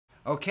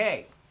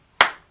Okay,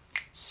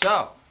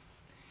 so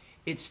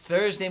it's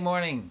Thursday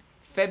morning,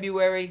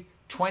 February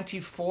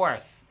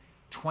 24th,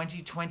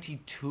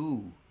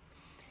 2022.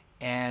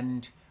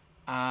 And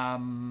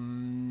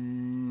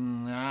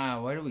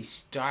where do we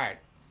start?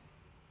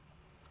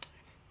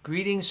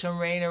 Greetings from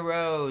Raina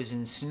Rose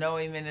in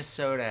snowy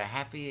Minnesota.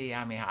 Happy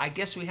Ayyám-i-Há. I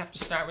guess we have to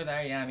start with our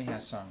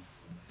Ayyám-i-Há song.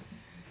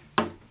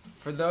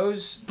 For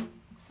those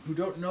who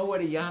don't know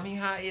what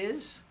Ayyám-i-Há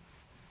is,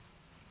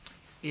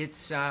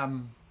 it's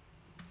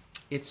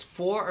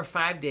 4 or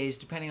 5 days,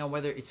 depending on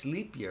whether it's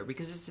leap year,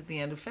 because it's at the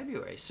end of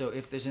February. So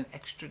if there's an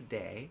extra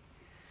day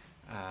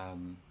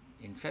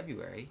in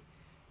February,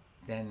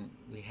 then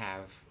we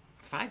have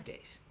 5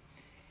 days.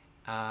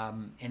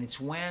 And it's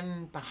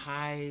when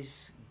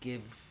Baha'is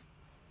give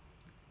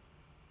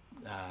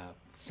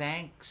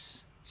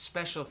thanks,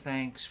 special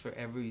thanks for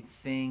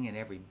everything and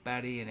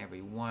everybody and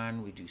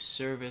everyone. We do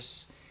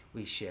service,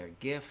 we share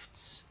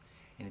gifts,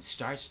 and it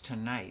starts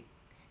tonight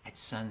at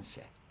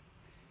sunset.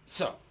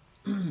 So,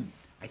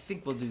 I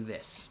think we'll do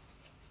this.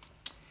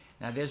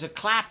 Now there's a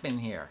clap in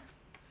here,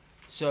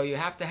 so you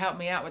have to help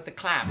me out with the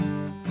clap.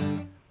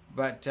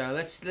 But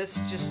let's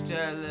just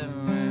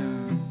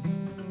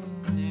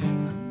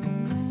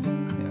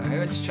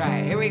let's try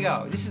it. Here we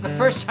go. This is the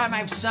first time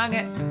I've sung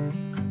it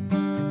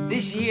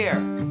this year,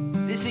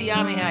 this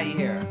Ayyám-i-Há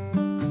year.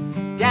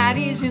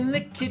 Daddy's in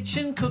the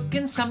kitchen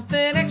cooking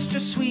something extra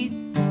sweet.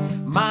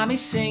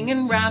 Mommy's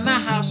singing round the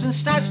house and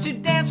starts to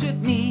dance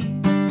with me.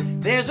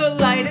 There's a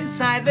light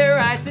inside their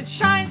eyes that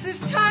shines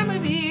this time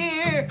of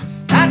year.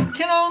 That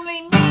can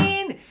only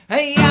mean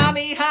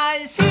Ayyám-i-Há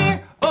is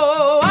here.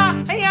 Oh,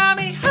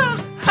 Ayyám-i-Há,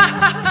 ha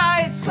ha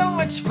ha, it's so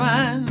much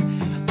fun.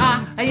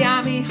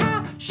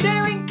 Ayyám-i-Há,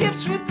 sharing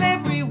gifts with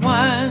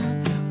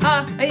everyone.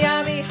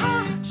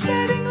 Ayyám-i-Há,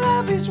 spreading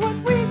love is what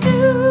we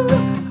do.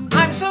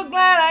 I'm so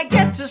glad I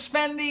get to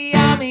spend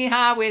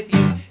Ayyám-i-Há with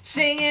you,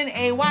 singing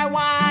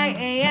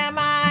Ayyám-i-Há,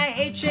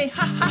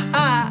 ha ha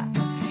ha.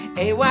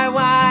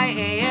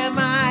 Ayyám-i-Há,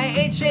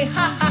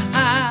 ha ha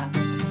ha.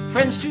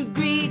 Friends to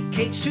greet,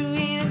 cakes to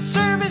eat, and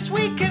service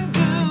we can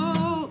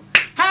do.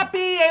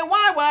 Happy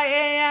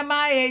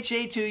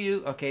Ayyám-i-Há to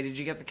you. Okay, did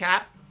you get the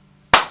cap?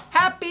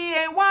 Happy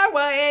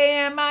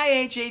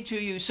Ayyám-i-Há to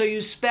you. So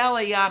you spell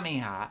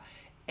Ayyám-i-Há,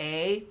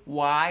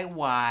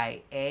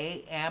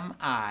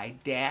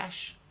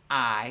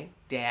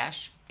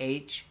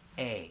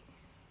 Ayyami-I-H-A.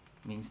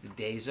 Means the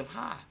days of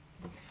Ha.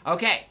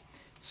 Okay.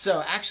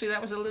 So actually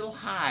that was a little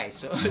high,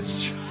 so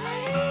let's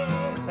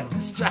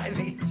try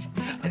these.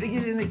 I think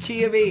it's in the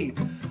key of E.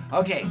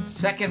 Okay,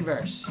 second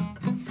verse.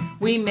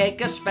 We make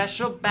a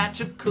special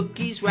batch of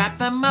cookies, wrap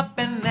them up,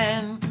 and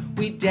then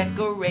we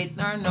decorate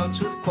our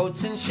notes with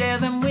quotes and share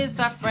them with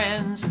our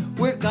friends.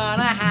 We're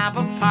gonna have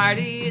a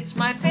party, it's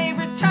my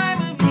favorite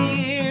time of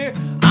year.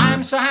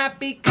 I'm so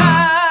happy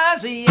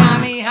 'cause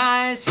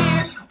Ayyám-i-Há is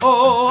here.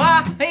 Oh,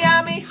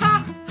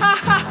 Ayyám-i-Há, ha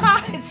ha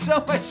ha, it's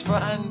so much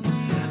fun.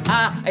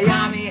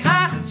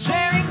 Ayyám-i-Há,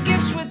 sharing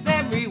gifts with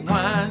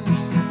everyone.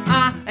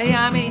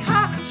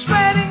 Ayyám-i-Há,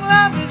 spreading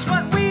love is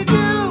what we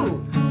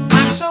do.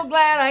 I'm so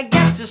glad I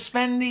get to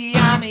spend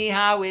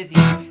Ayyám-i-Há with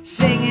you,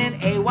 singing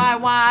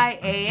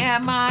Ayyám-i-Há,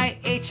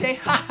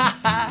 ha ha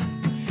ha.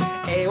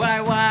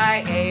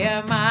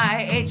 Ayyám-i-Há,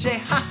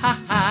 ha ha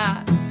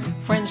ha.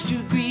 Friends to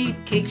greet,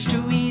 cakes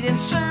to eat, and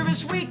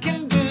service we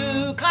can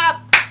do.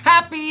 Clap!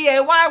 Happy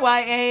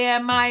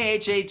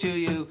Ayyám-i-Há to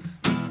you.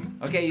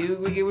 Okay, do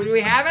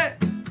we have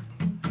it?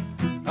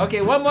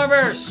 Okay, one more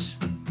verse.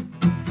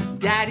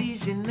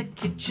 Daddy's in the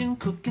kitchen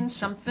cooking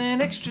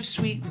something extra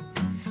sweet.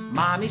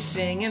 Mommy's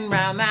singing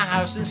round the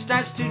house and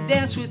starts to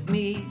dance with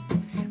me.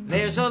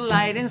 There's a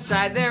light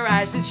inside their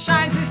eyes that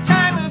shines this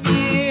time of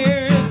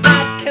year.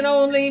 That can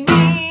only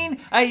mean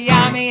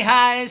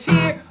Ayyám-i-Há is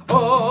here.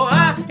 Oh,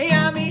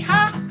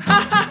 Ayyám-i-Há,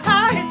 ha ha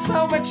ha, it's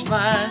so much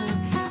fun.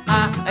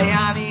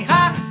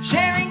 Ayyám-i-Há,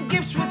 sharing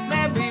gifts with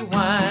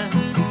everyone.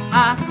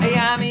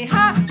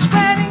 Ayyám-i-Há,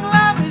 spreading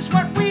love is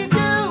what we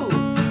do.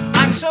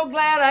 I'm so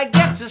glad I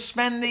get to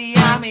spend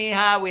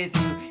Ayyám-i-Há with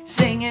you,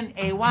 singing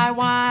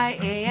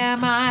Ayyám-i-Há,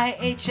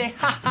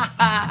 ha ha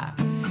ha.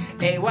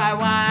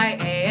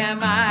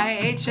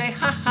 Ayyám-i-Há,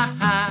 ha ha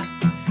ha.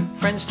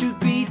 Friends to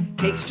greet,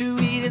 cakes to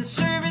eat, and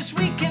service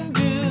we can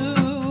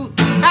do.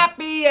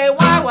 Happy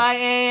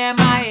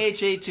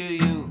Ayyám-i-Há to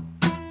you.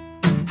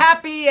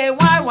 Happy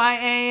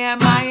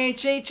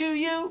Ayyám-i-Há to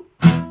you.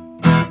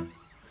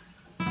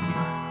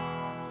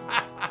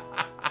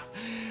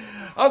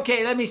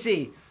 Okay, let me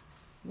see.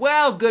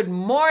 Well, good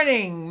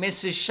morning,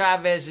 Mrs.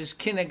 Chavez's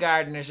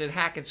kindergartners at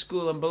Hackett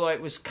School in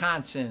Beloit,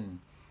 Wisconsin.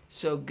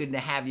 So good to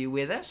have you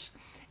with us.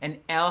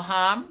 And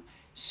Elham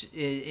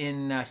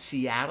in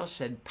Seattle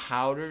said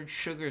powdered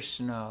sugar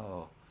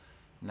snow.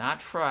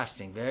 Not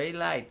frosting, very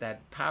light,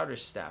 that powder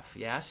stuff,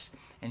 yes?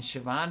 And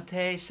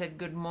Shavante said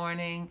good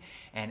morning.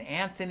 And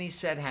Anthony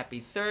said happy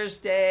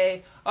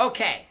Thursday.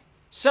 Okay,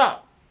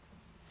 so.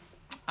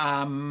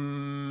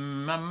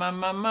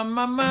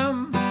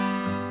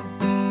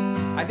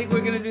 I think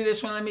we're going to do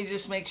this one. Let me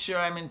just make sure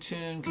I'm in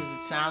tune because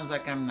it sounds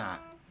like I'm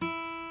not.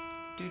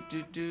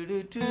 do do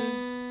do do.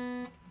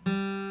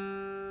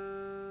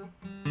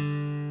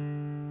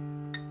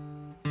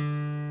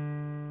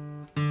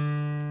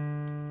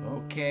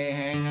 Okay,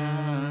 hang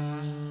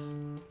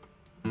on.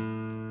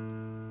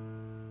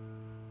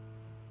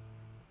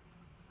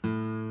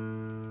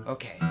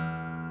 Okay.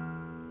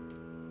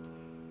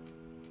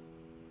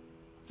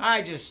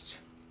 I just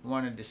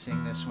wanted to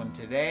sing this one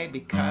today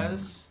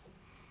because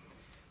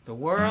the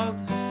world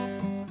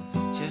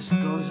just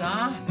goes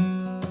on.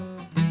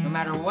 No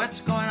matter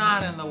what's going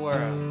on in the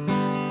world,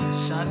 the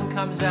sun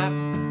comes up,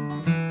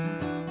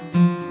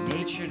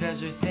 nature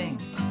does her thing.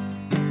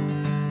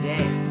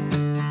 Yeah.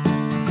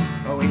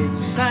 Oh, it's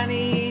a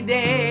sunny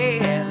day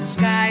and the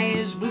sky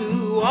is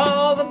blue.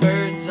 All the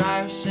birds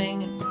are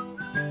singing.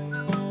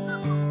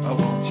 Oh,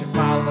 won't you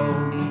follow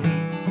me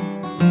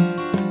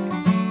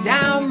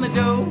down the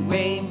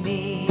doorway,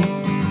 me,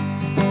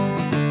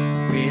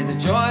 with a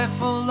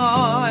joyful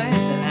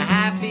noise and a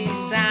happy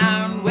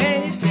sound.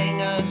 When you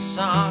sing a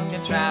song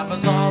that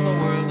travels all the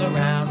world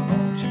around,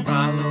 won't you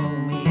follow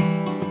me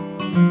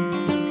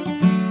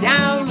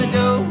down the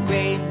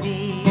doorway,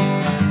 me?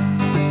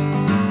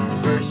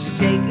 First you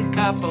take a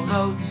couple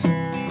notes,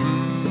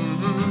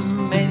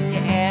 and you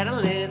add a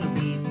little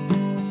beat,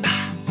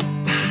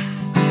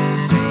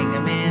 string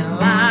them in a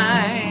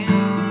line,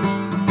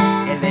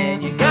 and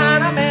then you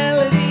got a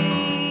melody.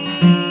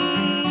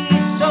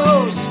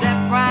 So step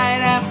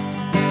right up,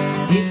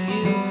 if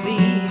you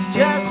please,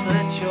 just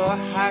let your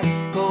heart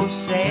go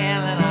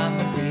sailing on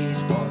the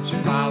breeze. Won't you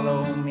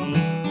follow me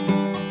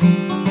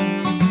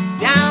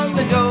down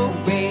the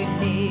doorway,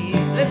 me?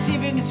 Let's see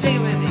if you can sing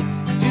it with me.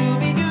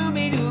 Dooby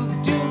dooby doo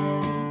doo,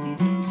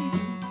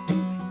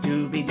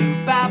 dooby doo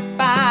bow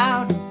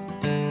bow.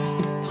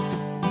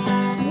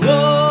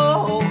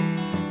 Whoa.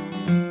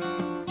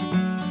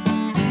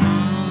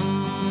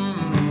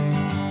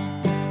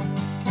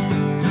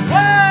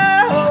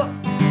 Whoa.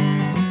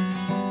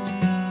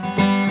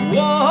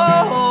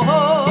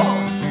 Whoa.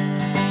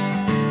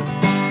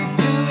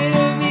 Dooby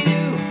dooby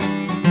doo.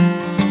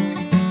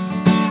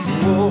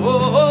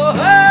 Whoa.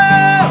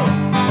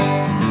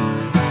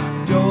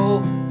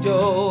 Do, do,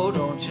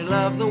 don't you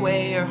love the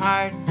way your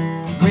heart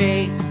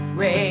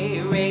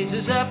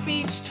raises up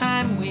each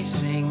time we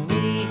sing?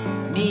 Me,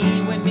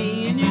 when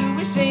me and you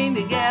we sing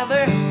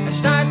together, I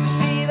start to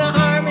see the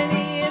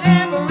harmony in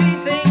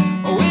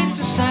everything. Oh, it's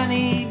a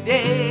sunny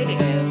day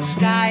and the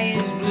sky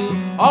is blue.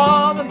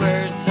 All the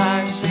birds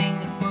are singing.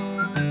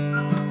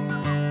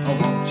 Oh,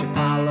 won't you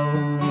follow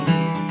me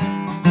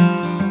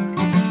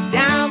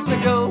down the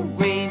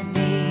doorway,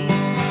 me?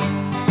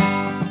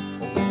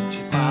 Oh, won't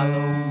you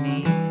follow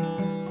me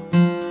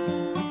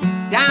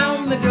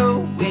down the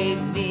doorway,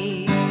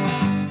 me?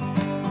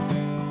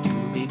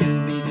 Dooby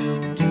dooby doo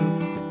doo,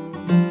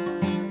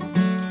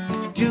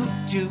 doo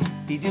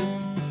dooby doo.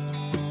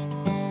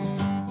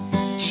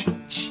 Ch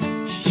ch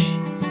ch ch.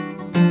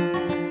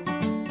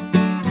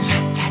 Cha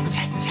cha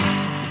cha cha.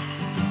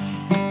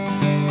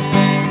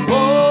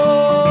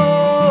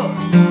 Whoa.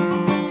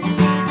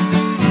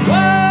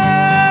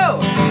 Whoa.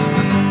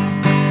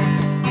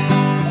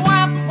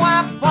 Wap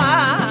wap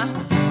wap.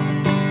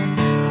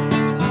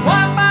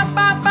 Wap bop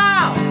bop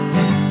bow.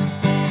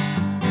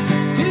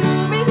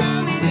 Dooby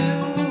dooby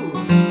doo.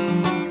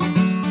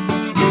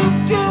 Doo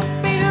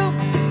dooby doo.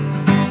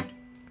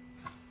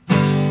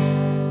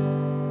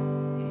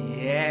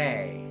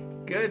 Yay.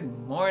 Good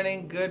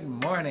morning, good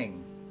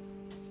morning.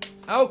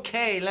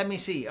 Okay, let me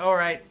see. All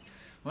right.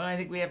 Well, I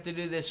think we have to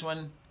do this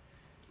one.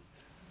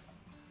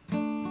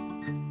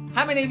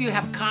 How many of you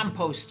have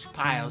compost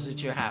piles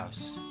at your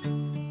house?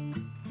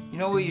 You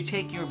know, where you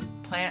take your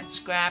plant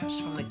scraps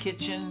from the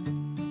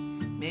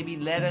kitchen, maybe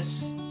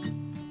lettuce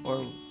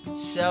or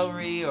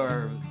celery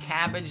or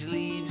cabbage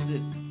leaves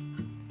that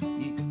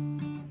you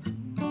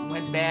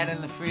went bad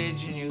in the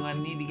fridge and you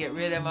need to get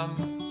rid of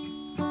them.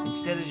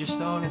 Instead of just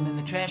throwing them in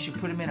the trash, you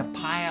put them in a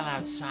pile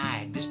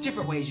outside. There's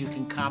different ways you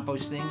can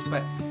compost things,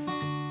 but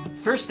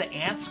first the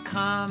ants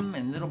come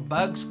and little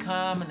bugs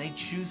come and they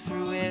chew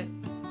through it.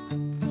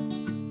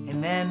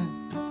 And then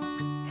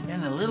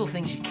the little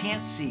things you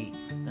can't see,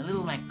 the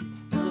little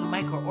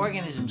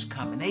microorganisms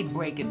come and they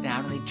break it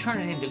down and they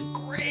turn it into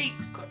great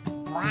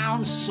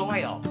brown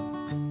soil.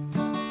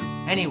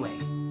 Anyway,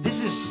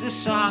 this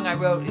song I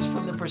wrote is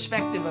from the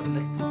perspective of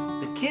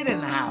the kid in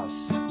the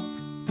house.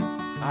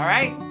 All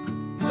right?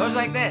 It goes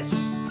like this.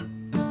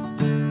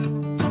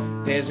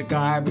 There's a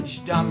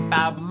garbage dump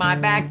out my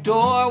back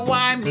door.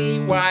 Why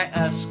me? Why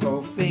us?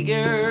 Go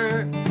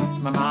figure.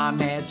 My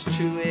mom adds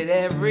to it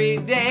every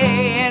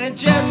day, and it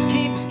just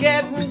keeps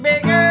getting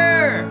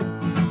bigger.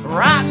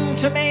 Rotten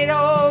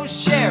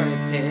tomatoes, cherry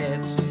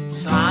pits,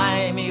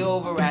 slimy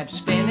overripe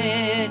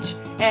spinach,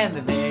 and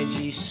the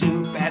veggie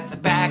soup at the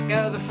back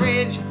of the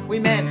fridge. We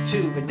meant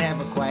to, but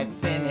never quite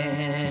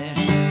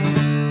finished.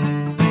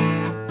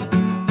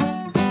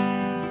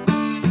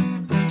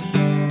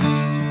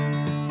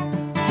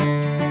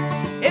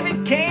 If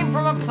it came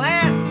from a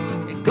plant,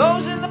 it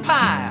goes in the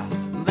pile.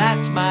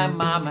 That's my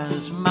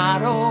mama's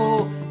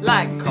motto.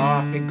 like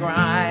coffee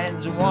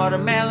grinds,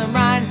 watermelon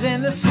rinds,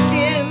 and the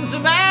skins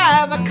of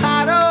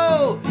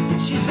avocado.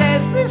 She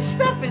says this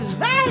stuff is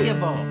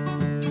valuable.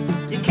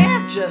 You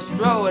can't just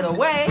throw it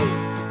away.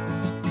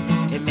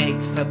 It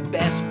makes the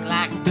best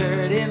black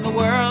dirt in the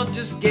world.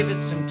 Just give it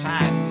some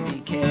time to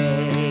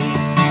decay.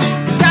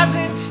 It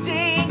doesn't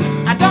sting.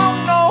 I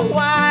don't know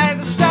why.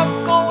 The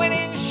stuff going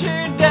in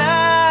sure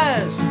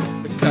does.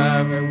 But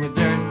covered with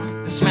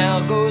dirt, the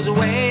smell goes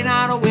away.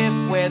 Not a whiff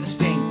where the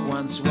stink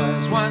once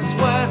was. Once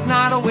was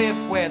not a whiff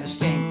where the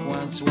stink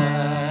once was.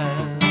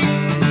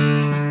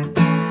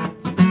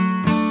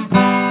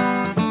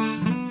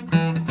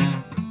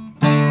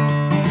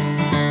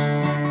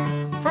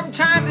 From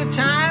time to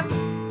time,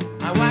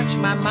 I watch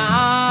my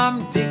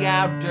mom dig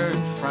out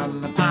dirt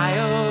from the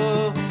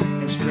pile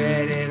and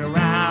spread it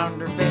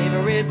around her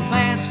favorite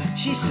plants.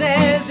 She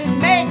says it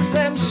makes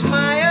them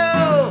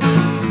smile.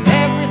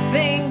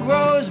 Everything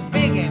grows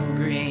big and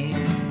green.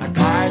 Our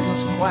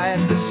garden's quite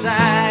the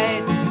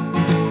sight.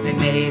 The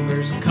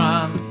neighbors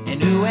come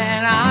and ooh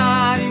and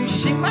ah,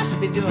 she must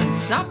be doing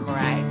something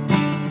right.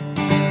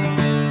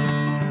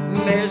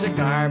 There's a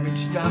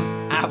garbage dump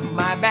out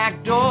my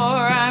back door.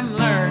 I'm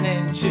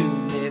learning to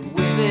live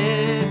with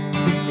it.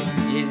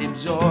 It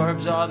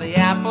absorbs all the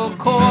apple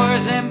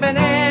cores and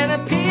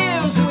banana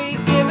peels we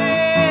give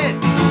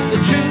it. The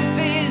truth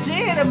is,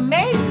 it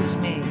amazes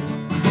me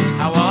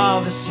how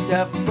all the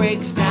stuff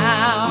breaks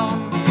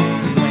down.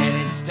 When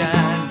it's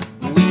done,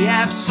 we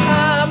have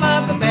some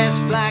of the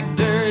best black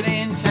dirt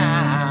in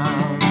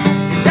town.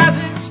 It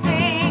doesn't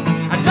sting,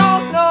 I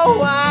don't know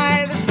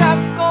why. The stuff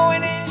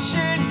going in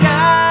sure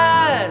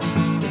does.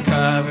 We're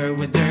covered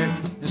with dirt,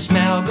 the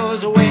smell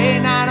goes away.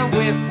 Not a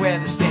whiff where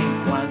the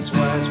stink once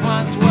was.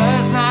 Once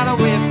was not a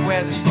whiff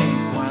where the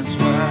stink once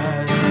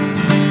was.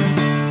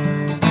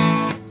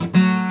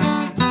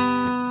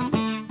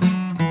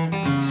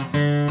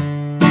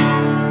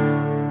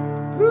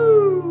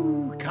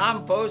 Woo!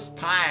 Compost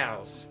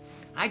piles.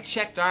 I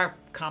checked our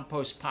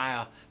compost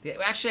pile.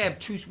 Actually,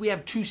 we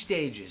have two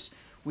stages.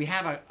 We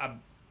have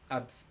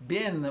a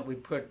bin that we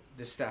put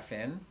the stuff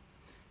in,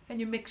 and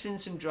you mix in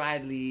some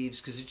dried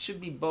leaves because it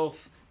should be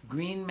both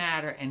green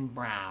matter and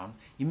brown.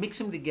 You mix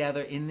them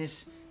together in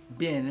this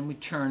bin and we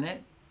turn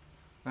it,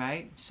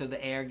 right? So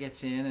the air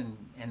gets in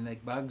and the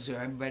bugs or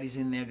everybody's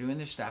in there doing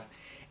their stuff.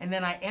 And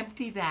then I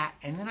empty that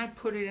and then I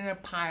put it in a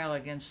pile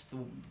against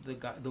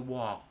the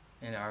wall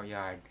in our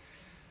yard.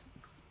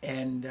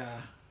 And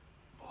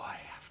boy,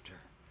 after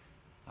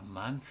a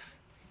month,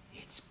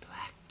 it's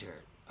black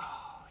dirt.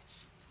 Oh,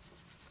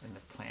 and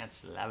the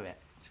plants love it.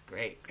 It's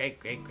great, great,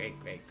 great, great,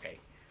 great, great.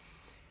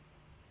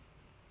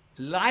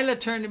 Lila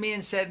turned to me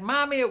and said,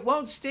 "Mommy, it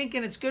won't stink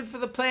and it's good for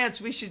the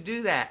plants. We should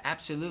do that."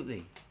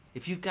 Absolutely.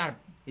 If you've got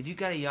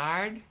a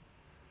yard,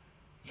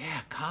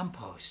 yeah,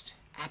 compost.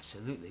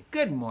 Absolutely.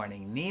 Good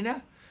morning,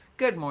 Nina.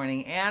 Good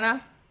morning,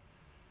 Anna.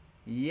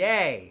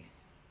 Yay.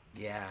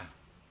 Yeah.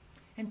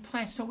 And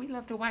plants, don't we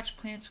love to watch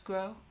plants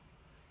grow?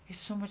 It's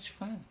so much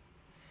fun.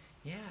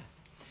 Yeah.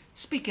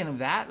 Speaking of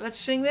that, let's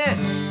sing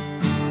this.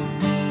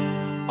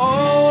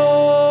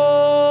 Oh,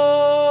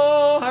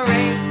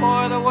 hooray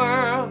for the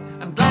world.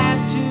 I'm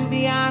glad to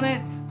be on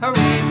it.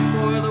 Hooray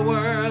for the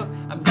world.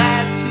 I'm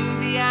glad to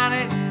be on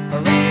it.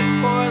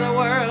 Hooray for the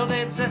world.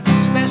 It's a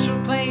special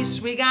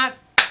place. We got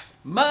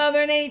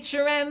Mother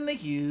Nature and the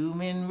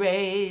human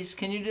race.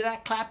 Can you do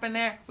that clap in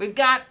there? We've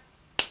got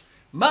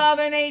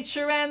Mother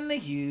Nature and the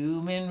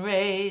human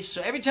race.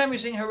 So every time you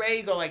sing hooray,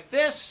 you go like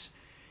this.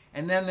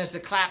 And then there's the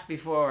clap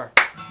before.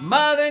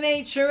 Mother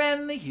Nature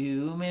and the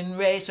human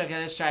race. Okay,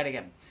 let's try it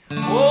again. Oh,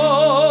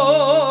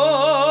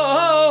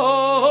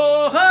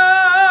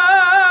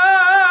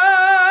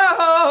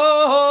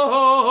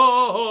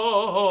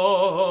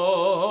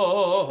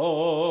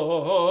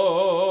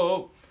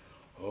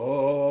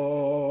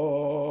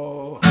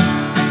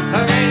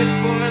 hooray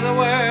for the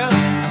world.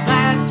 I'm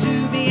glad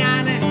to be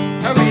on it.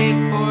 Hooray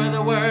for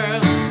the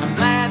world. I'm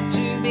glad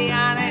to be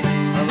on it.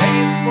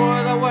 Hooray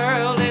for the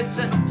world. It's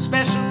a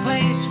special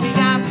place. We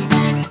got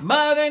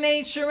Mother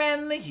Nature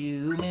and the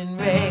human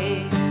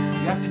race.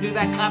 You have to do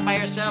that clap by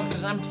yourself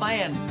because I'm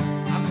playing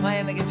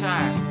the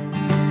guitar.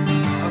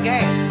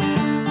 Okay.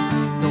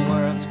 The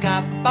world's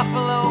got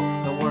buffalo,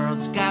 the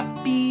world's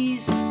got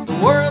bees, the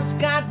world's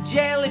got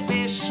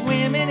jellyfish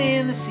swimming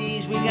in the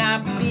seas. We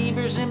got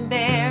beavers and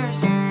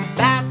bears,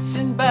 bats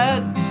and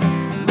bugs,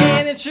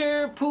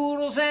 miniature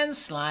poodles and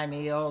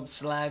slimy old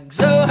slugs.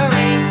 Oh,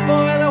 hooray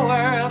for the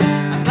world,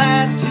 I'm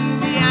glad to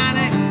be on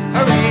it.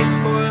 Hooray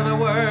for the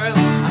world,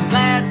 I'm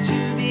glad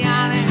to be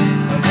on it.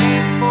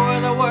 Hooray for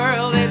the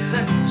world, it's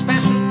a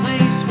special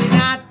place. We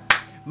got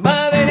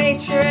Mother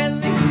Nature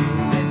and the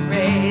human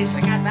race. I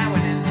got that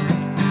one in.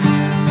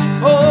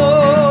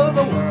 Oh,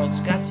 the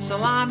world's got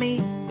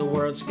salami, the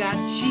world's got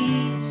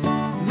cheese,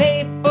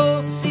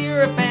 maple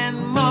syrup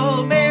and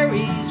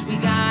mulberries. We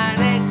got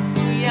egg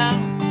for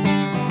young,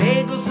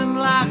 bagels and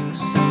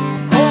lox,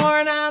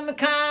 corn on the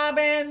cob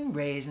and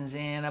raisins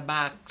in a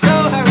box.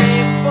 Oh,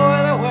 hooray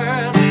for the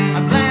world,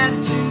 I'm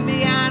glad to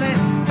be on it.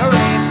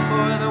 Hooray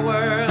for the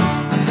world,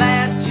 I'm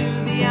glad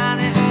to be on it.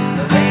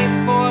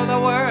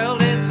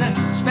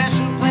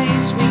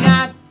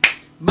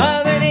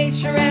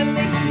 Nature and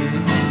the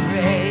human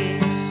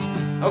race.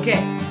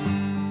 Okay,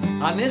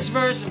 on this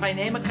verse, if I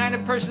name a kind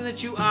of person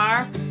that you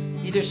are,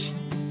 either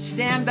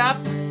stand up.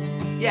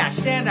 Yeah,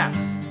 stand up.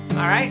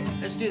 All right,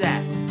 let's do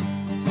that.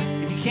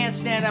 If you can't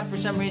stand up for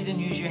some reason,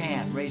 use your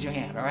hand. Raise your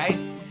hand, all right?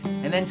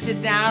 And then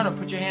sit down or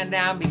put your hand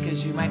down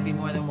because you might be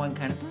more than one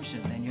kind of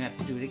person. Then you have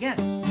to do it again.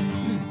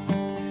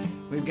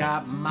 We've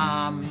got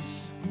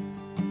moms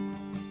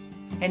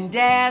and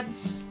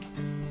dads,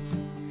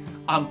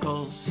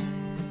 uncles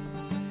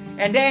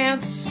and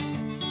aunts,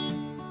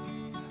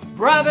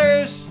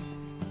 brothers,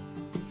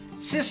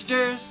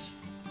 sisters,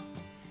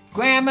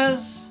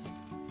 grandmas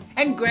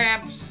and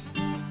gramps.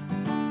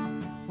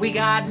 We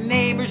got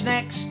neighbors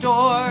next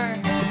door,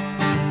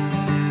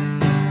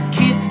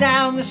 kids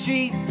down the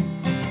street.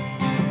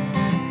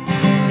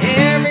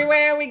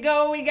 Everywhere we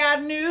go, we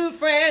got new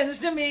friends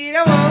to meet.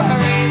 Oh,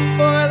 hooray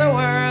for the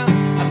world,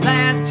 I'm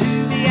glad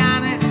to be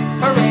on it.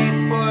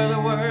 Hooray for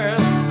the world,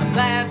 I'm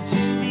glad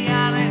to be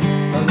on it.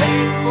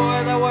 Hooray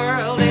for the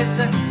world, it's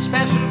a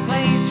special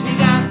place. We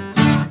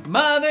got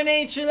Mother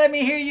Nature, let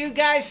me hear you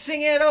guys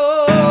sing it.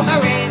 Oh,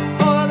 hooray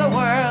for the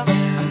world,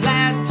 I'm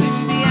glad to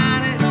be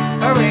on it.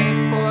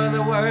 Hooray for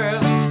the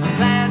world, I'm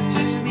glad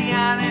to be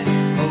on it.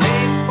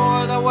 Hooray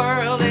for the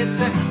world, it's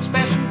a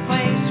special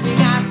place. We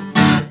got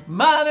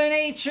Mother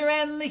Nature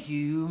and the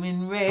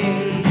human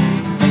race.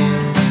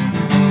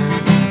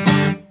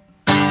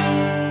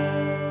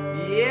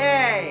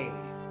 Yay!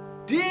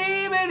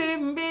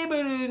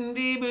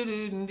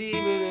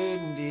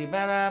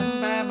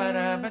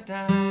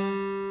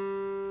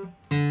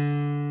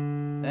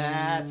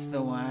 That's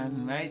the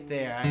one right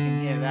there. I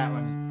can hear that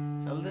one.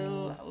 It's a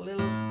little.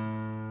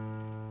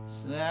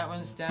 So that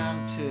one's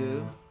down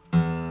too.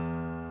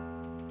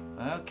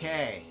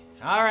 Okay.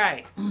 All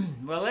right.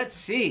 Well, let's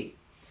see.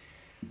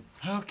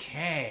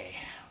 Okay.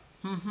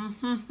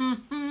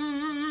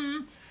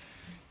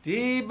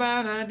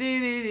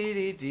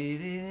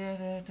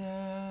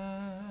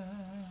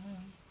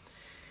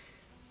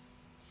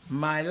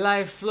 My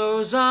life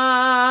flows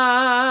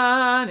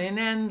on in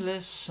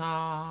endless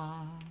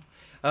song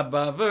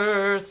above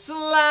earth's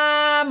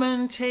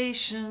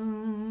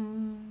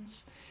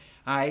lamentations.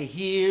 I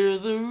hear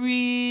the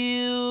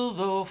real,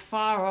 though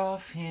far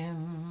off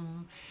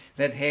hymn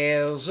that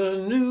hails a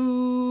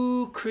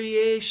new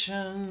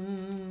creation.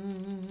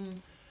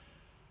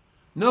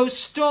 No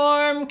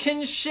storm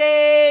can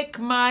shake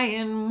my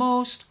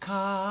inmost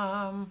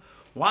calm,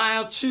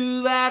 while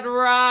to that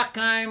rock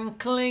I'm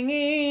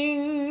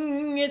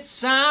clinging. It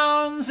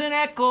sounds an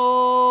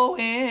echo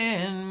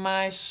in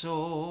my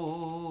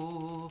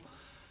soul.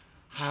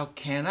 How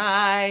can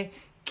I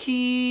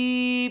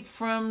keep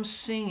from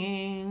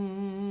singing?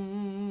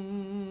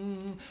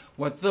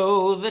 What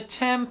though the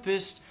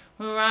tempest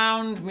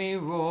around me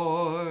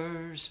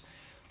roars?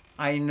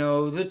 I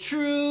know the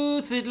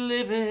truth it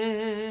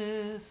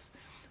liveth.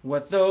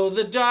 What though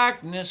the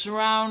darkness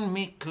round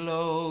me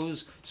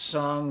close?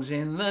 Songs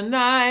in the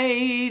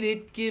night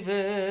it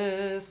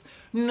giveth.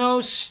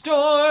 No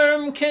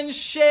storm can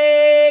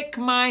shake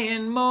my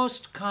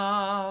inmost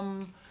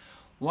calm,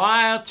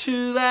 while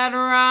to that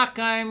rock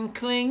I'm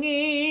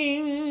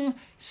clinging,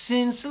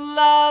 since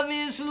love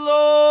is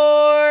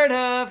Lord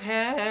of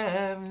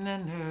heaven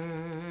and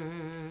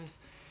earth.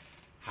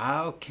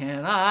 How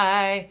can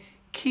I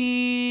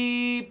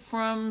keep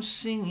from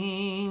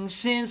singing,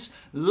 since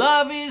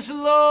love is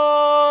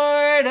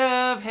Lord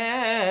of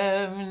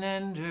heaven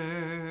and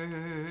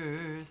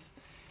earth?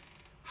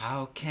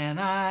 How can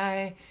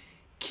I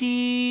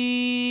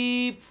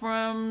keep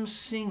from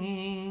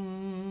singing?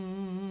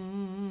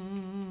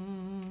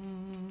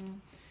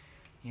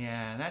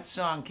 Yeah, that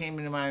song came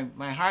into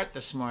my heart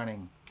this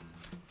morning.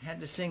 I had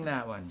to sing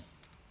that one.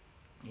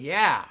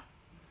 Yeah.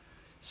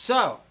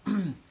 So,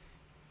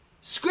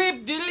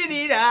 Squeep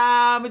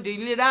Doodle-a-Dee-Dauw,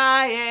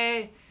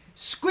 Doodle-a-Dee-Dauw,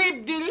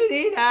 Squeep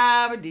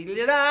Doodle-a-Dee-Dauw,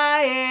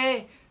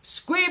 Doodle-a-Dee-Dauw,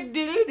 Squeep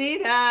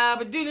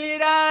Doodle-a-Dee-Dauw,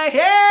 Doodle-a-Dee-Dauw,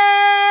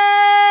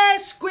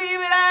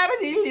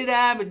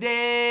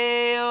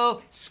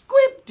 Squeep-a-da-ba-doodle-a-da-ba-day-o,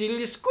 Squeep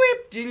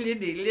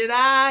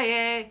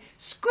Doodle-a-Doodle-a-Doodle-a-Dee-Dauw,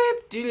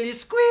 Squeep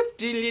Doodle-a-Squeep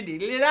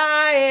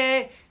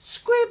Doodle-a-Doodle-a-Dee-Dauw,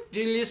 Squeep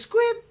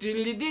Doodle-a-Squeep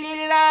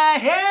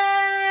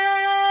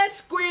Doodle-a-Doodle-a-Dee-Dauw,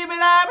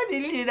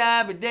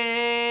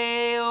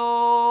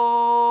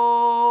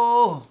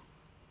 Squeep-a-da-ba-doodle-a-da-ba-day-o.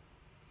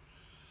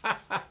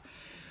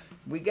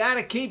 We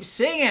gotta keep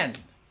singing.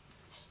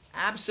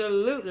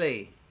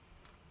 Absolutely.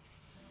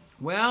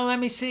 Well, let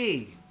me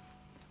see.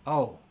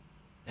 Oh,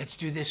 let's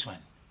do this one.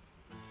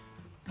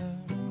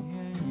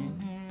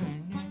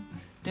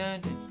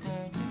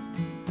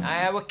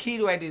 What key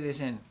do I do this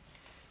in?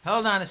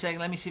 Hold on a second.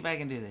 Let me see if I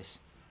can do this.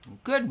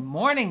 Good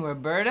morning,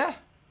 Roberta.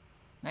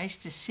 Nice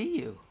to see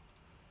you.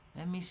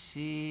 Let me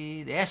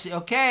see. Yes,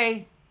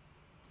 okay.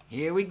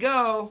 Here we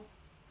go.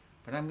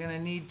 But I'm going to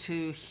need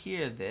to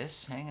hear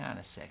this. Hang on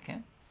a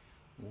second.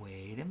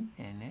 Wait a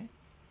minute.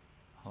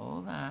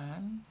 Hold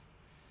on.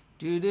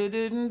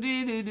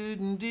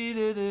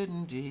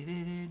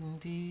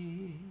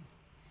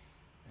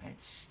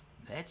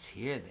 Let's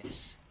hear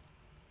this.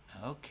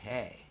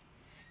 Okay.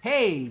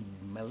 Hey,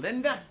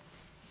 Melinda.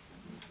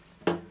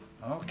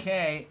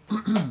 Okay.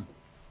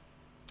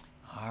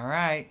 All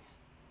right.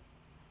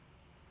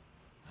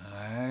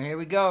 Here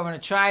we go. I'm going to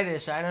try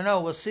this. I don't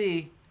know. We'll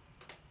see.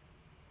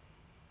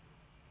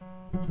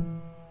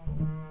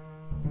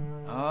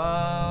 Oh,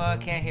 I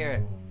can't hear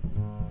it.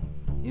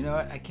 You know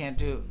what? I can't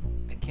do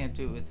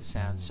it with the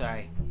sound.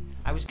 Sorry.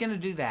 I was going to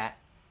do that,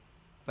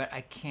 but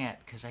I can't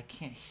because I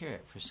can't hear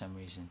it for some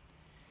reason.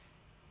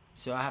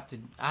 So I have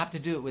to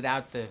do it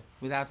without the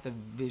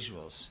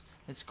visuals.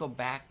 Let's go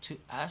back to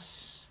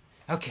us.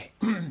 Okay.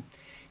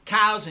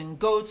 Cows and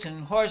goats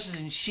and horses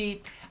and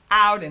sheep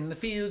out in the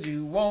field,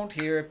 you won't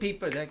hear a peep,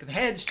 but their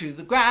heads to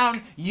the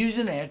ground,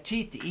 using their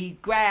teeth to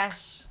eat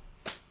grass.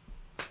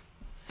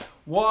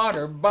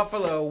 Water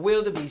buffalo,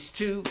 wildebeest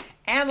too,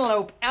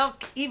 antelope,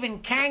 elk, even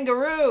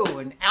kangaroo,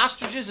 and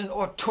ostriches and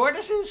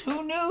tortoises,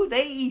 who knew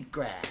they eat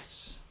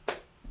grass?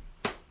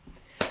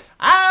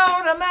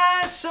 Out on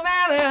the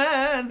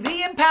savannah,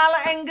 the impala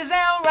and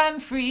gazelle run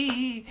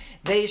free.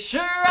 They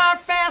sure are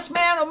fast,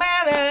 man, no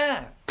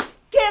matter.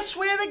 Guess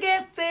where they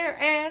get their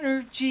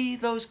energy?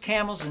 Those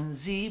camels and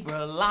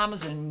zebra,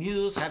 llamas and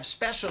mules have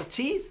special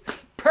teeth,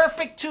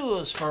 perfect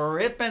tools for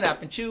ripping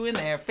up and chewing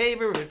their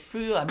favorite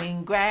food,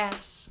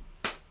 grass.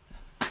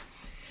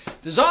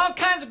 There's all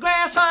kinds of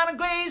grass on a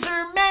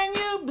grazer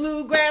menu,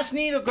 bluegrass,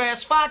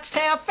 needlegrass,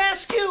 foxtail,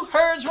 fescue.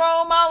 Herds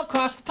roam all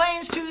across the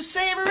plains to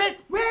savor it.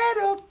 Red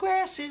oat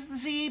grass is the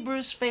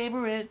zebra's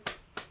favorite.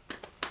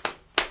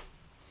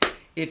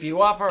 If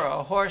you offer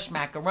a horse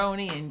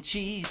macaroni and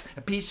cheese,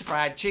 a piece of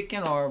fried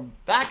chicken, or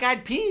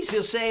black-eyed peas,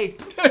 he'll say,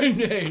 "Nay,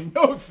 nay,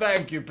 no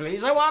thank you,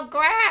 please, I want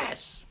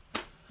grass."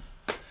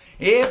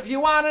 If you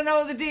want to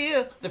know the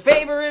deal, the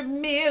favorite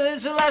meal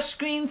is a lush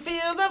green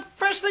field of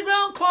freshly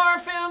grown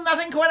chlorophyll.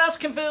 Nothing quite else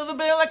can fill the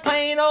bill like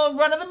plain old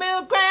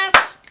run-of-the-mill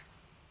grass.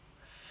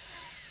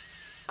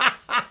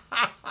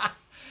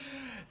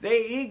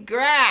 They eat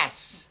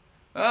grass.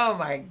 Oh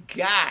my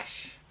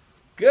gosh.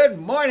 Good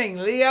morning,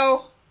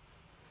 Leo.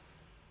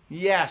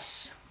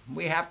 Yes,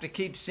 we have to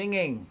keep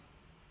singing.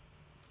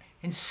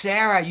 And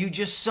Sarah, you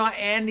just saw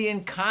Andy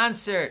in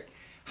concert.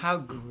 How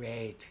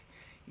great.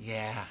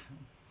 Yeah.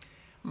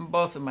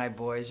 Both of my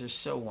boys are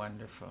so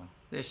wonderful.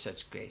 They're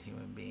such great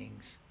human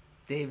beings.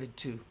 David,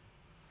 too.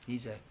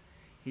 He's a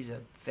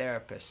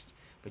therapist.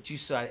 But you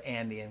saw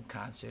Andy in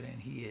concert,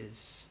 and he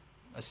is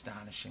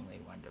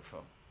astonishingly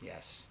wonderful.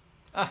 Yes.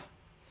 Ah,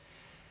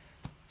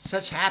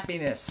 such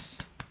happiness.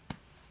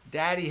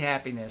 Daddy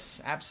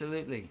happiness.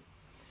 Absolutely.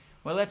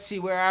 Well, let's see.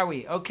 Where are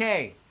we?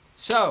 Okay.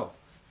 So,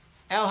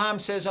 Elham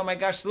says, "Oh my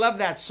gosh, love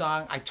that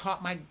song. I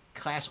taught my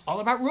class all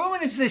about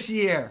ruminants this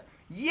year."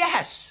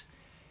 Yes.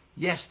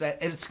 Yes,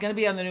 it's going to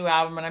be on the new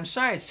album, and I'm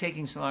sorry it's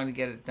taking so long to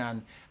get it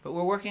done. But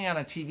we're working on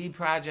a TV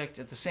project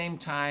at the same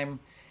time,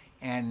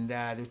 and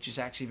which is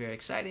actually very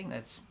exciting.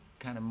 That's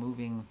kind of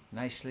moving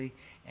nicely.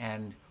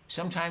 And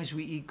sometimes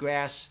we eat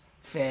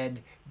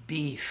grass-fed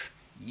beef.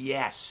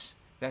 Yes,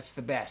 that's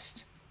the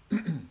best.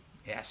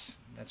 Yes,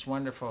 that's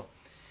wonderful.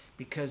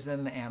 Because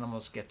then the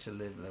animals get to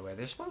live the way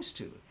they're supposed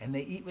to. And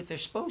they eat what they're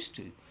supposed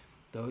to,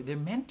 though they're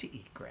meant to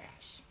eat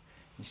grass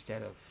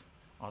instead of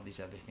all these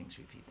other things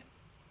we feed them.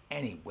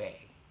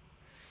 Anyway,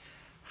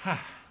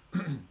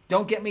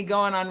 don't get me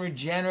going on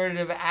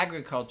regenerative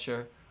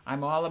agriculture.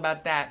 I'm all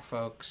about that,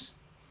 folks.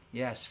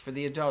 Yes, for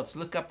the adults,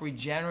 look up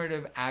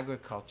regenerative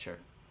agriculture.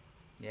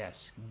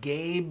 Yes,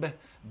 Gabe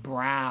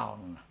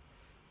Brown.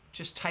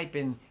 Just type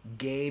in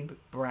Gabe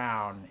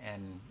Brown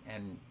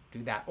and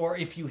do that. Or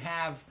if you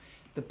have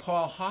the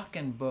Paul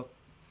Hawken book,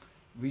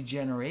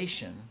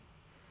 Regeneration,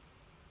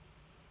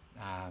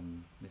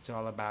 it's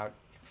all about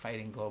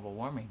fighting global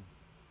warming.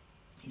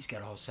 He's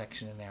got a whole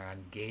section in there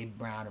on Gabe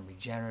Brown and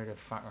regenerative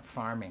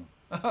farming.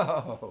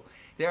 Oh,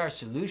 there are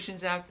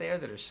solutions out there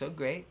that are so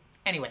great.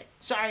 Anyway,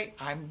 sorry,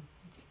 I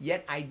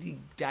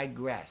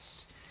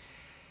digress.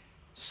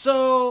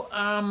 So,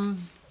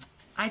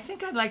 I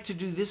think I'd like to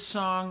do this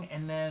song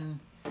and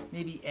then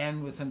maybe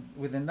end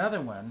with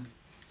another one.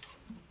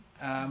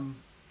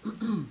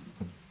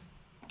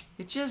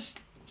 It just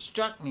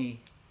struck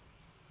me.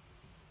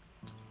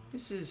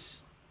 This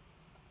is,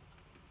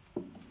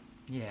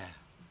 yeah.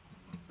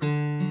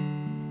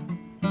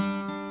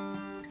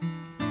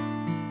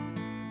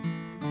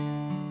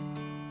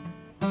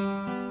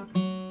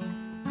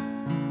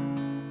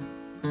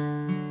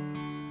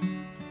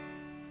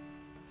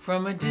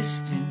 From a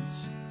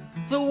distance,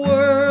 the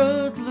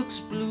world looks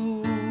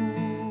blue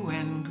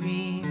and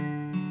green,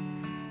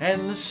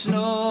 and the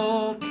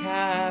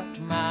snow-capped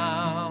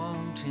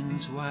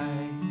mountains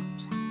white.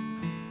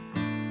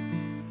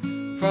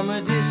 From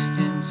a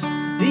distance,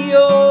 the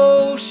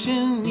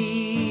ocean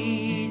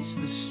meets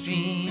the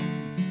stream,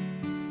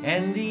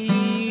 and the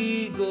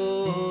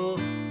eagle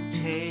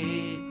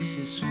takes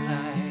his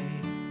flight.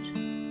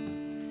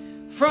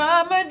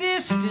 From a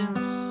distance,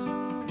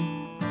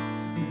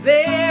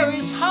 there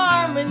is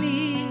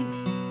harmony,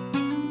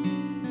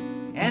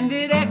 and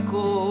it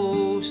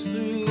echoes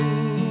through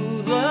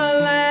the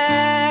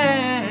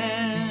land.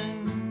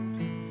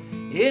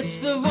 It's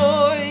the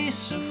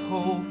voice of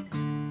hope,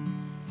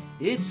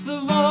 it's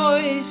the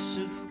voice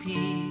of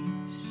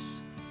peace,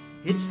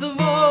 It's the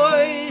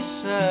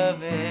voice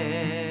of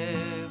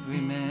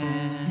every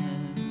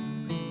man.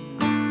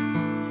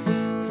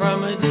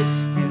 From a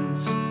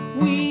distance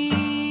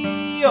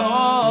we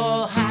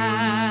all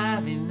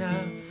have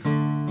enough,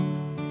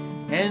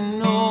 and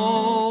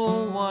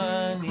no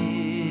one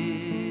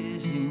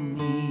is in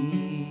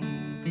need.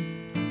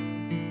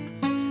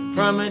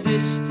 From a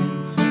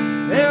distance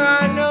there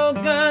are no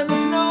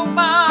guns, no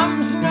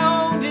bombs,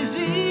 no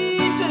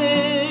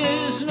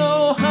diseases,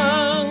 no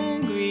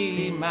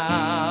hungry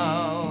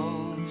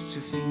mouths to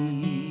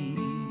feed.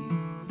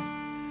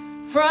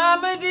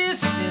 From a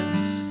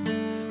distance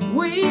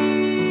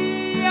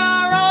we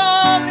are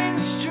all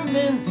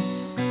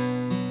instruments,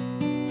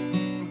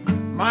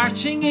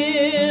 marching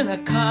in a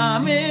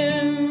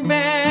common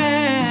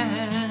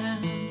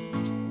band,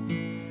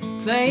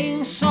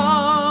 playing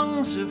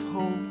songs of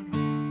hope,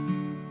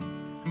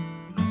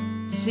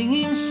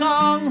 singing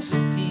songs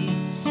of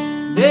peace.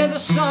 They're the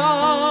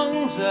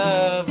songs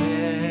of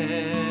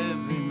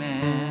every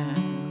man.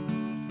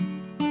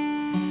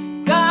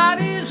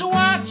 God is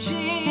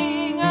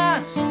watching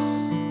us.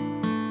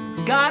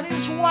 God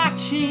is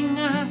watching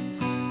us.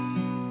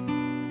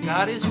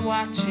 God is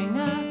watching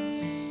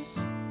us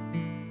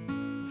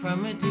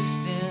from a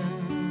distance.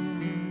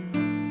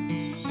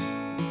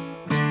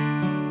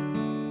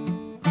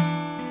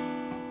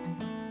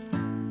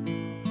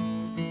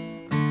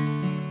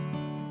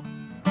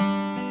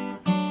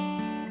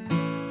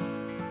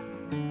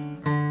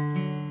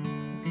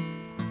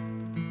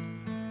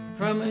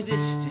 From a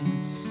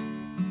distance,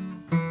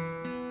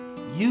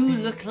 you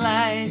look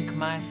like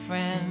my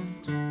friend,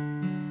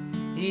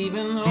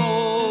 even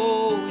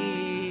though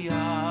we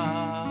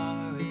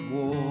are at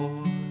war.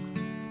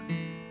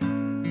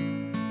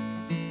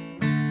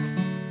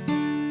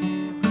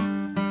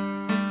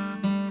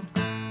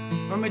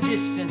 From a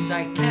distance,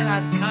 I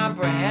cannot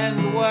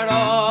comprehend what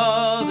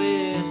all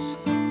this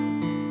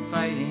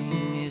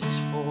fighting is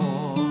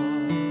for.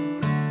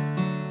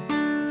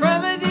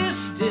 From a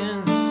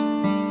distance,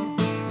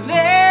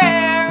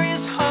 there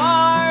is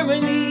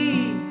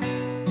harmony,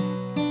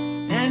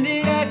 and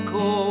it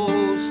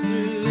echoes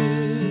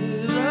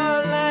through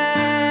the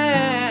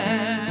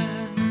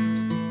land.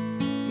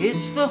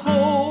 It's the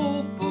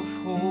hope of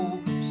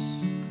hopes,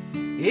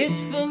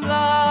 it's the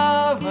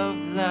love of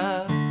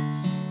loves,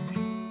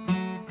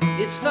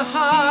 it's the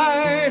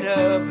heart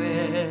of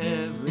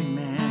every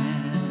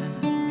man.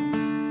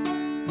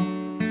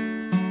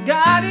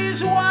 God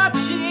is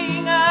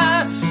watching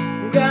us,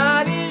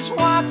 God is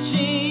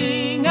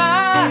watching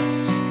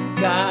us,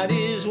 God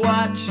is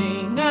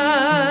watching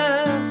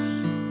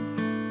us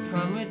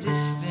from a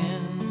distance.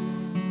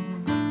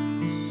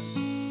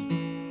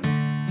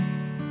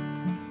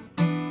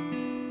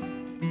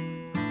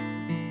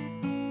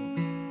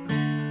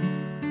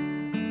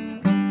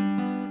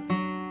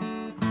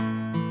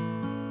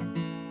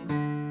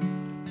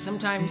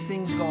 Sometimes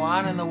things go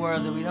on in the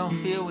world that we don't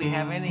feel we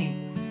have any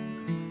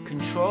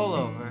control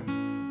over.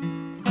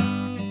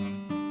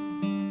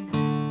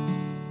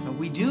 But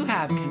we do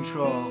have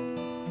control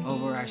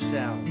over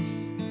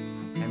ourselves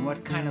and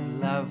what kind of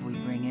love we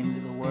bring into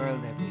the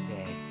world every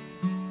day,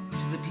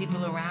 to the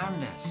people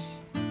around us,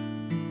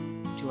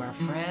 to our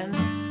friends,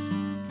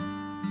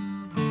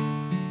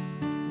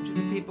 to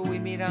the people we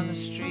meet on the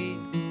street,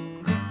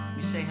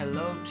 we say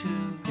hello to,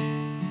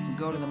 we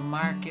go to the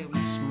market, we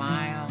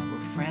smile,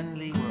 we're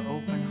friendly, we're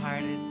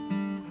open-hearted.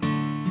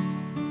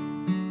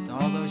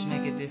 All those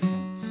make a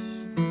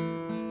difference.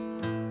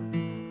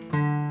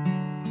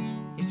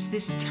 It's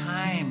this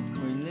time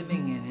we're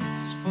living in.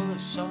 It's full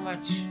of so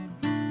much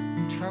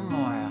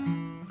turmoil,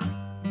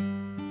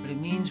 but it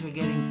means we're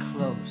getting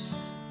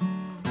close.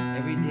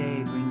 Every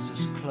day brings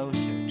us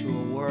closer to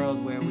a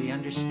world where we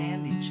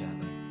understand each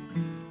other.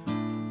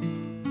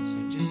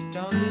 So just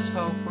don't lose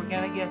hope. We're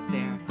gonna get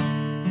there.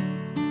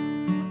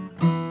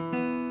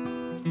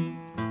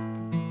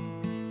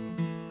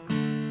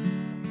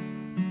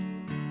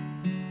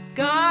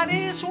 God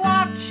is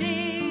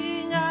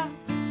watching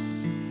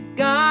us.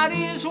 God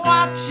is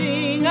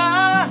watching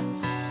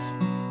us.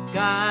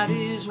 God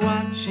is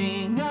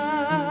watching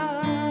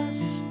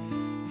us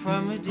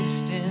from a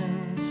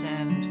distance,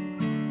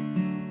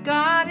 and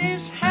God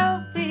is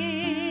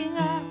helping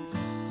us.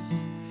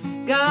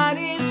 God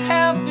is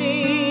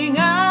helping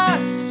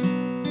us.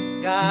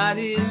 God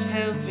is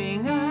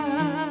helping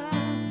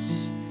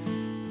us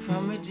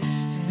from a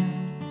distance.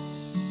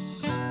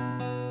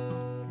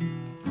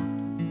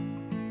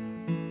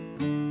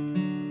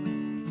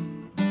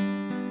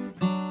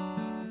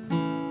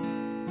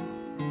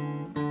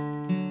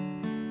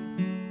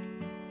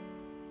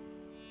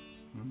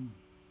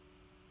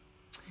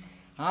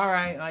 All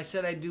right, I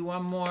said I'd do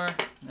one more,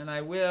 and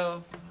I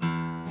will.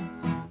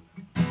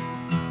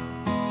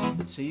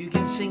 So you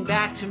can sing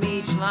back to me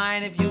each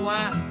line if you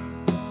want.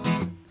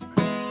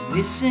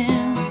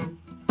 Listen,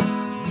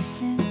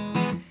 listen.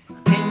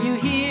 Can you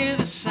hear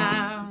the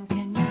sound?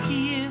 Can you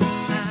hear the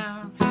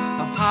sound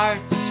of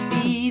hearts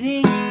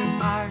beating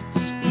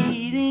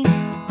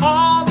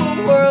all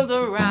the world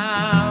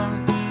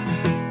around?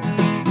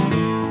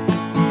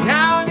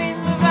 Down in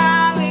the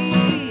valley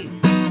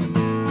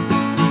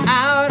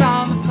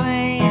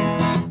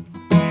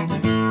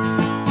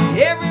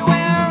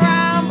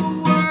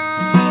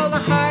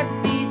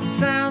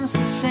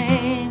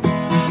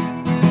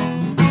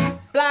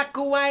Black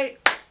or white,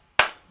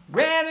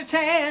 red or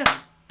tan,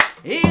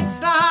 it's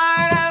the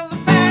heart of the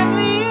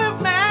family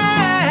of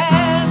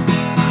man.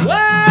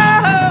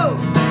 Whoa,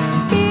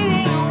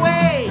 beating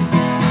away.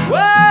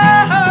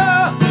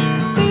 Whoa,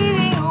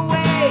 beating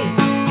away.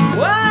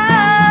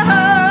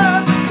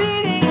 Whoa,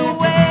 beating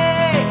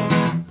away.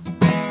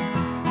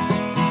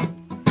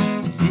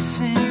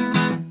 Listen,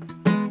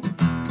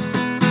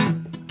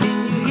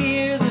 can you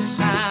hear the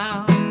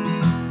sound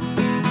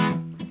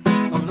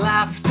of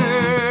laughter?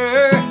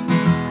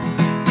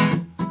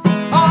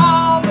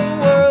 All the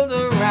world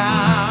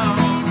around.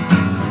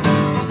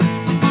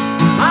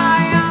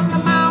 High on the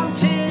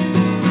mountain,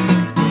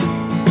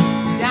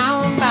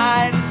 down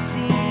by the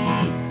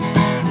sea.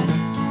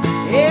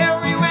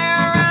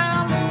 Everywhere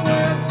around the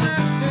world,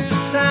 laughter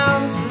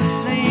sounds the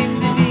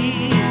same to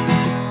me.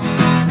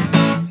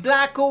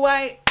 Black or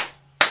white,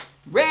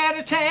 red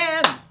or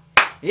tan,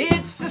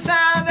 it's the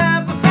sound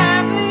of a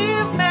family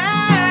of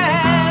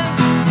man.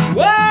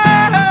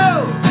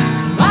 Whoa,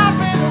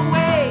 laughing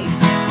away.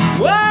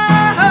 Whoa,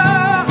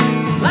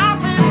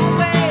 laughing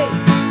away.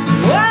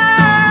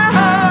 Whoa,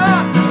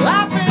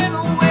 laughing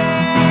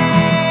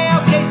away.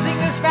 Okay, sing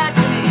this back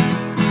to me.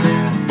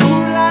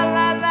 Ooh la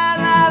la la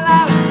la la.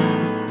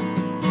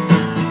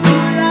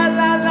 Ooh la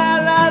la la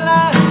la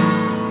la.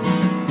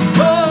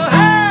 Oh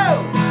ho.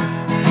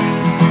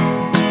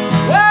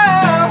 Whoa.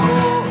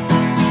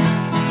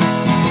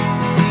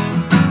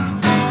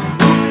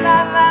 Ooh la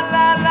la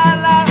la la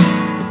la.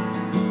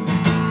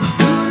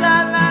 Ooh la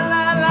la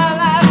la la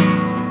la.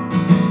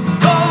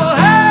 Oh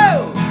ho.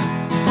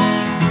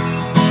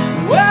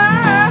 Whoa.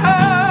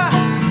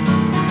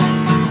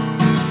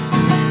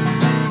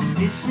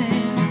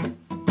 Listen,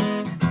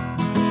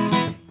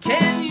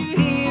 can you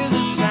hear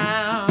the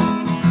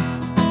sound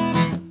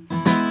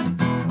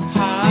of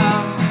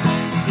hearts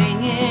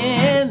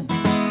singing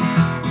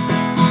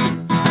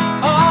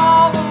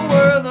all the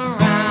world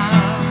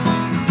around?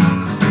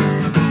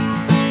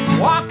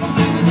 Walking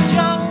through the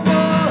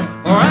jungle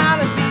or on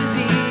a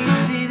busy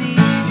city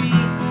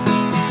street.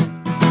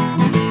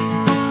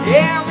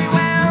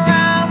 Everywhere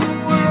around the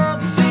world,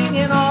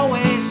 singing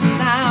always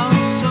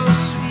sounds so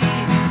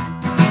sweet.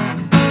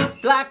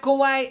 Black or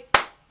white,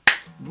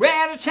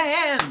 red or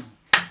tan,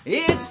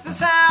 it's the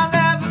sound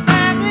of a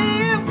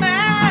family of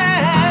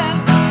man.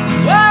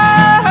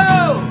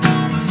 Whoa,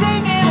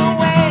 singing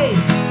away.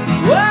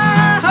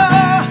 Whoa,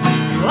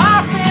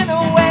 laughing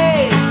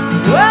away.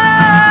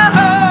 Whoa,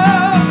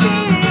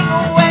 beating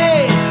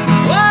away.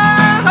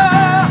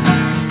 Whoa,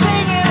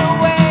 singing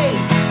away.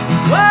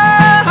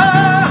 Whoa,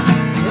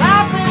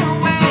 laughing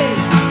away.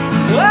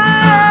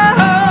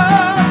 Whoa,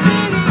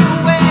 beating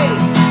away.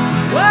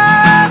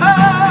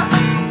 Whoa,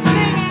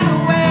 singing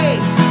away.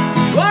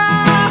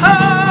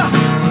 Whoa,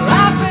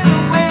 laughing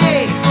away.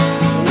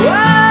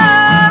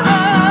 Whoa,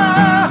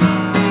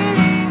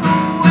 beating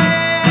away.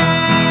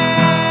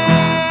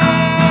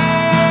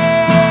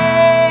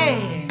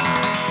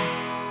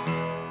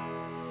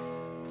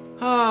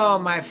 Oh,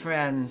 my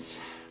friends.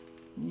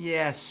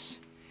 Yes.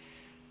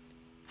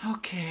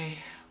 Okay.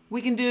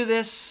 We can do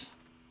this.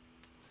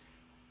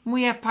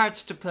 We have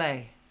parts to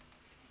play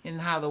in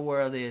how the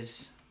world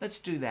is. Let's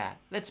do that.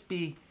 Let's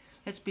be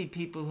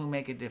people who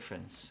make a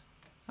difference.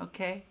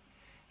 Okay?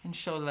 And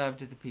show love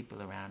to the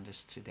people around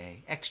us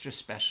today. Extra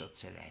special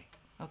today.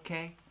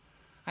 Okay?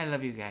 I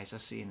love you guys. I'll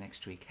see you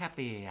next week.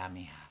 Happy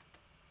Ayyám-i-Há.